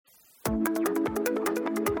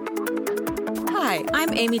Hi,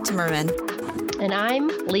 I'm Amy Timmerman. And I'm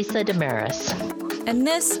Lisa Damaris. And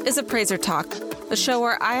this is Appraiser Talk, the show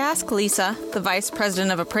where I ask Lisa, the Vice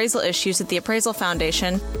President of Appraisal Issues at the Appraisal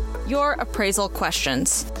Foundation, your appraisal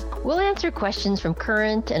questions. We'll answer questions from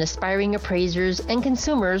current and aspiring appraisers and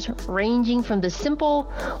consumers, ranging from the simple,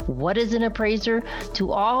 what is an appraiser,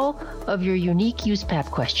 to all of your unique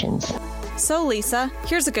USPAP questions. So Lisa,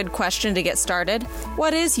 here's a good question to get started.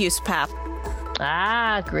 What is USPAP?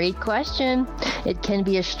 Great question. It can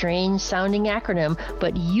be a strange sounding acronym,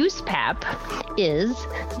 but USPAP is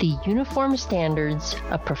the Uniform Standards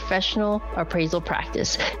of Professional Appraisal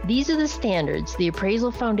Practice. These are the standards the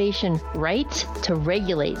Appraisal Foundation writes to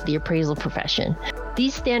regulate the appraisal profession.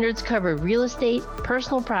 These standards cover real estate,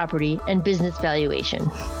 personal property, and business valuation.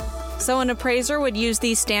 So an appraiser would use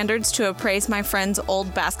these standards to appraise my friend's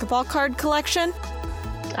old basketball card collection?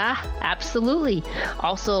 Absolutely.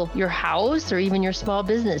 Also, your house or even your small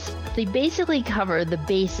business. They basically cover the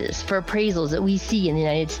basis for appraisals that we see in the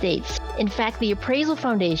United States. In fact, the Appraisal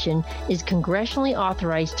Foundation is congressionally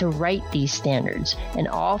authorized to write these standards, and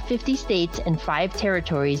all 50 states and 5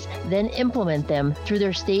 territories then implement them through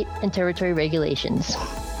their state and territory regulations.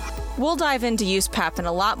 We'll dive into USPAP in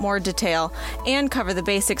a lot more detail and cover the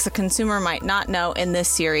basics a consumer might not know in this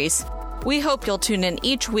series. We hope you'll tune in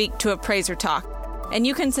each week to Appraiser Talk. And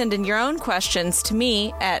you can send in your own questions to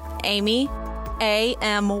me at Amy,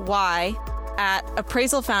 A-M-Y, at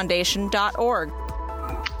appraisalfoundation.org.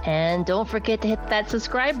 And don't forget to hit that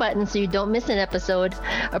subscribe button so you don't miss an episode.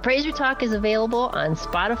 Appraiser Talk is available on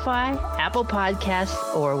Spotify, Apple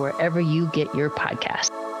Podcasts, or wherever you get your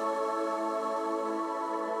podcasts.